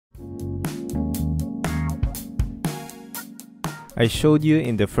I showed you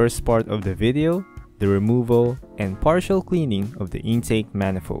in the first part of the video the removal and partial cleaning of the intake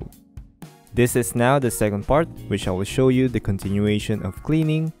manifold. This is now the second part, which I will show you the continuation of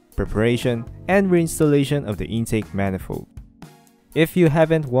cleaning, preparation, and reinstallation of the intake manifold. If you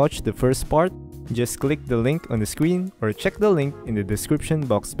haven't watched the first part, just click the link on the screen or check the link in the description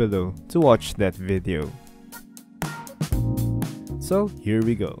box below to watch that video. So here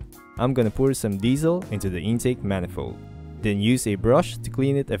we go. I'm gonna pour some diesel into the intake manifold, then use a brush to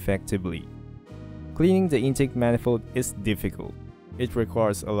clean it effectively. Cleaning the intake manifold is difficult. It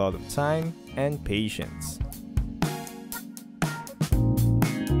requires a lot of time and patience.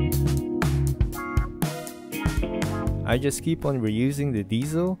 I just keep on reusing the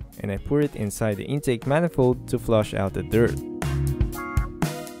diesel and I pour it inside the intake manifold to flush out the dirt.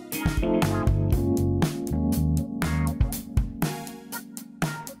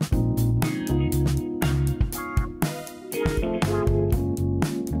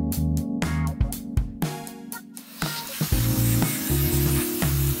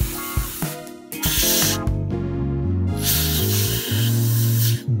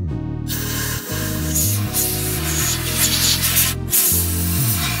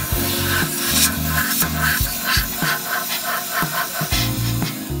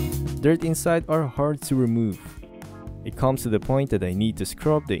 Dirt inside are hard to remove. It comes to the point that I need to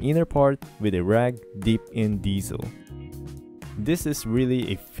scrub the inner part with a rag dipped in diesel. This is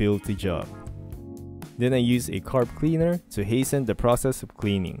really a filthy job. Then I use a carb cleaner to hasten the process of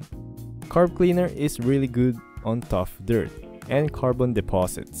cleaning. Carb cleaner is really good on tough dirt and carbon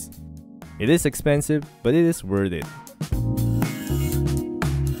deposits. It is expensive, but it is worth it.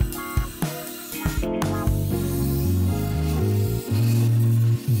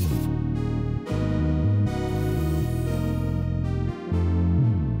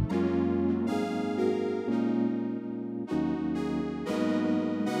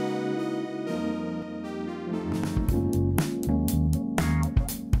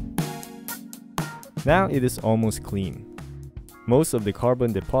 Now it is almost clean. Most of the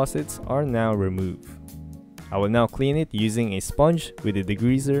carbon deposits are now removed. I will now clean it using a sponge with a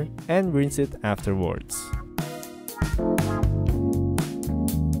degreaser and rinse it afterwards.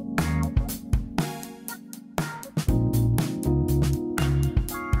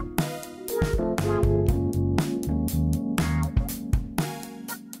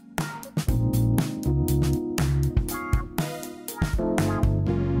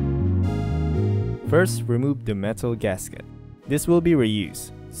 First, remove the metal gasket. This will be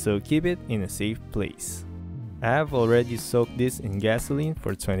reused, so keep it in a safe place. I have already soaked this in gasoline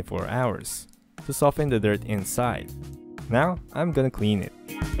for 24 hours to soften the dirt inside. Now, I'm gonna clean it.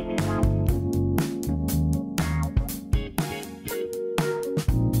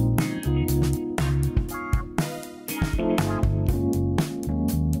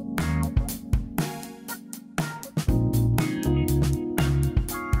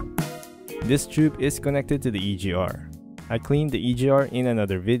 This tube is connected to the EGR. I cleaned the EGR in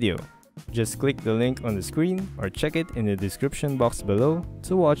another video. Just click the link on the screen or check it in the description box below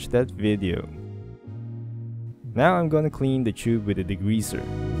to watch that video. Now I'm gonna clean the tube with a degreaser.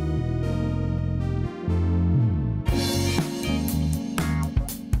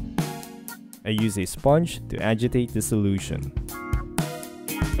 I use a sponge to agitate the solution.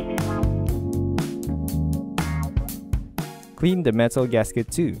 Clean the metal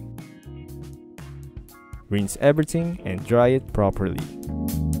gasket too. Rinse everything and dry it properly.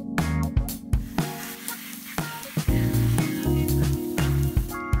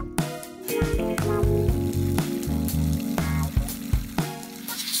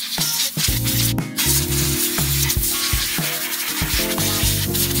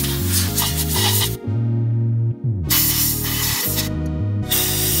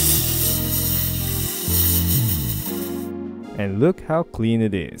 And look how clean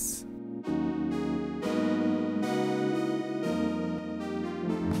it is.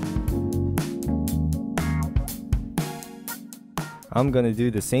 I'm gonna do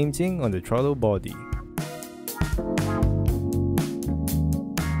the same thing on the throttle body.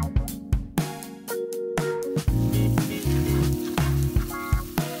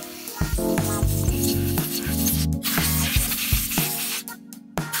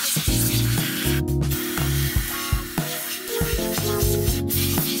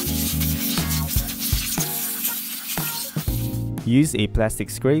 Use a plastic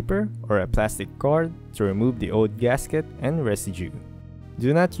scraper or a plastic card to remove the old gasket and residue.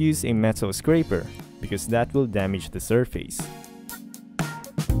 Do not use a metal scraper because that will damage the surface.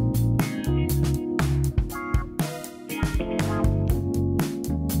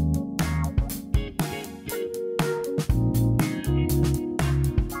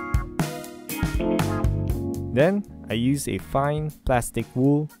 Then, I use a fine plastic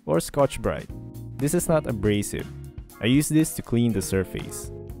wool or Scotch-Brite. This is not abrasive. I use this to clean the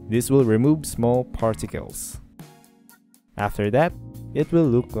surface. This will remove small particles. After that, it will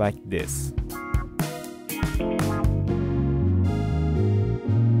look like this.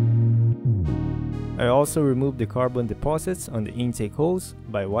 I also remove the carbon deposits on the intake holes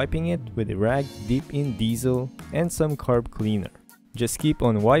by wiping it with a rag dipped in diesel and some carb cleaner. Just keep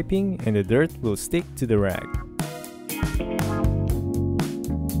on wiping and the dirt will stick to the rag.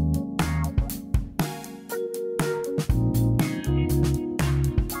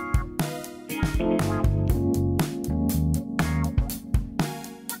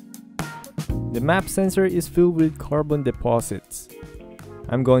 The map sensor is filled with carbon deposits.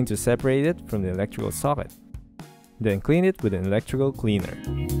 I'm going to separate it from the electrical socket. Then clean it with an electrical cleaner.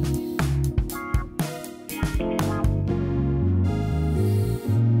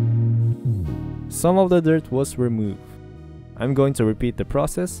 Some of the dirt was removed. I'm going to repeat the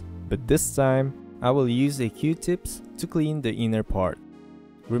process, but this time I will use a Q-tips to clean the inner part.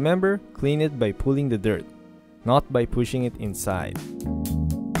 Remember, clean it by pulling the dirt, not by pushing it inside.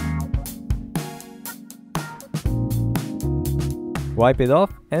 Wipe it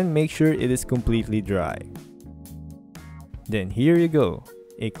off and make sure it is completely dry. Then here you go,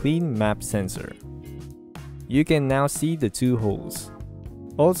 a clean map sensor. You can now see the two holes.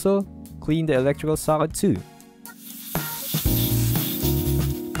 Also, clean the electrical socket too.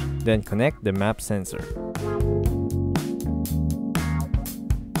 Then connect the map sensor.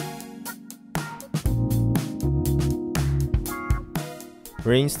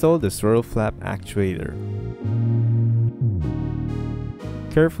 Reinstall the swirl flap actuator.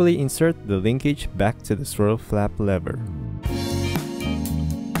 Carefully insert the linkage back to the swirl flap lever.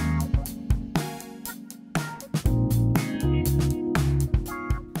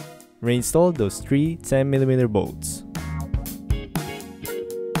 Reinstall those three 10mm bolts.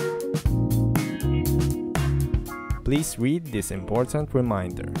 Please read this important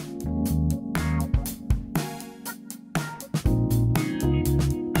reminder.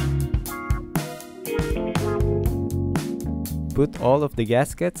 Put all of the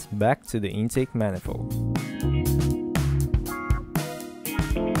gaskets back to the intake manifold.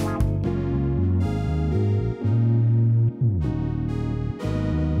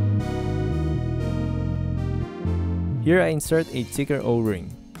 Here I insert a thicker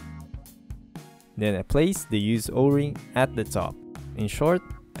O-ring. Then I place the used O-ring at the top. In short,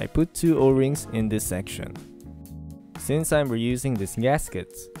 I put two O-rings in this section. Since I'm reusing these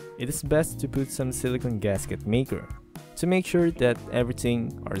gaskets, it is best to put some silicone gasket maker to make sure that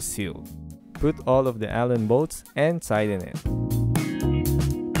everything are sealed. Put all of the Allen bolts and tighten it.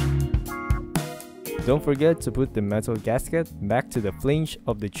 Don't forget to put the metal gasket back to the flange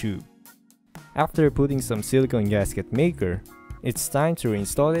of the tube. After putting some silicone gasket maker, it's time to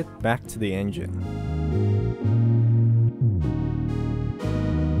reinstall it back to the engine.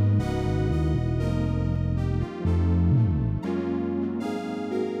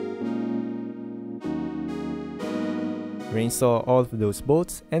 Reinstall all of those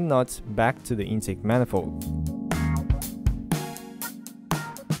bolts and nuts back to the intake manifold.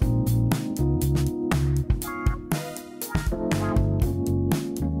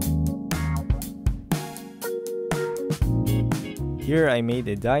 Here I made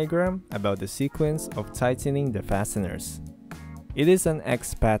a diagram about the sequence of tightening the fasteners. It is an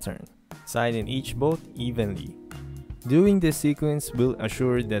X pattern. Tighten each bolt evenly. Doing this sequence will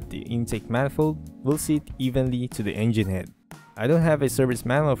assure that the intake manifold will sit evenly to the engine head. I don't have a service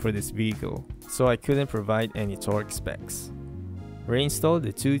manual for this vehicle, so I couldn't provide any torque specs. Reinstall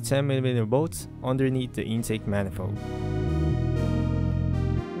the two 10mm bolts underneath the intake manifold.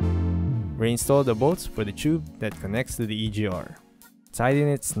 Reinstall the bolts for the tube that connects to the EGR. Tighten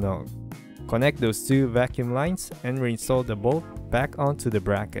it snug. Connect those two vacuum lines and reinstall the bolt back onto the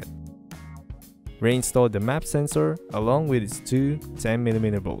bracket. Reinstall the map sensor along with its two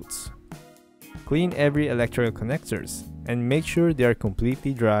 10mm bolts. Clean every electrical connectors and make sure they are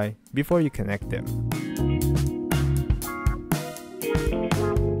completely dry before you connect them.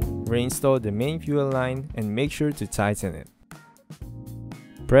 Reinstall the main fuel line and make sure to tighten it.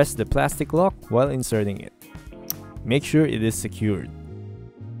 Press the plastic lock while inserting it. Make sure it is secured.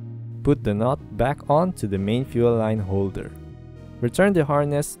 Put the nut back on to the main fuel line holder. Return the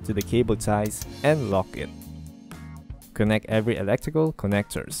harness to the cable ties and lock it. Connect every electrical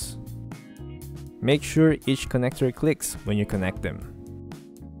connectors. Make sure each connector clicks when you connect them.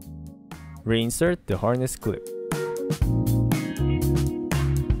 Reinsert the harness clip.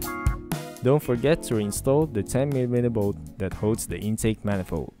 Don't forget to reinstall the 10mm bolt that holds the intake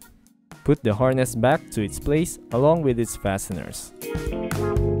manifold. Put the harness back to its place along with its fasteners.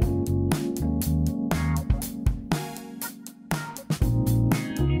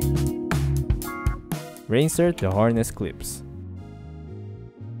 Reinsert the harness clips.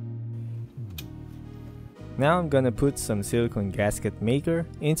 Now I'm gonna put some silicone gasket maker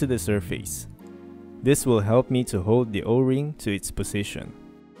into the surface. This will help me to hold the O-ring to its position.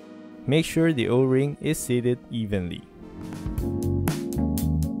 Make sure the O-ring is seated evenly.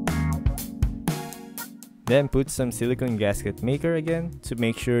 Then put some silicone gasket maker again to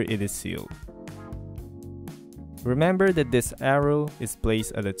make sure it is sealed. Remember that this arrow is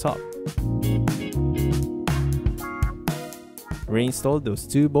placed at the top. Reinstall those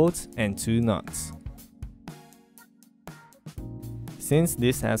 2 bolts and 2 nuts. Since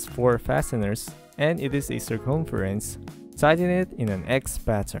this has 4 fasteners and it is a circumference, tighten it in an X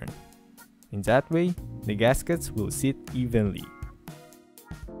pattern. In that way, the gaskets will sit evenly.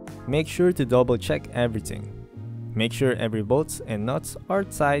 Make sure to double check everything. Make sure every bolts and nuts are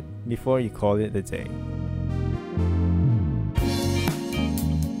tight before you call it a day.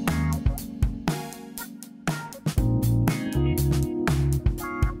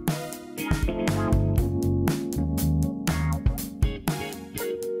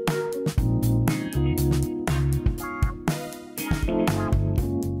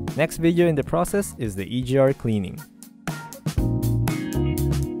 Next video in the process is the EGR cleaning.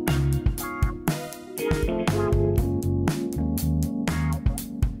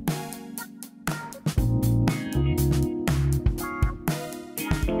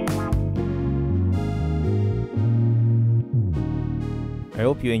 I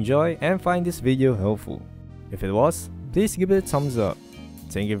hope you enjoy and find this video helpful. If it was, please give it a thumbs up.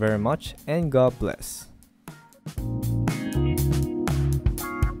 Thank you very much and God bless.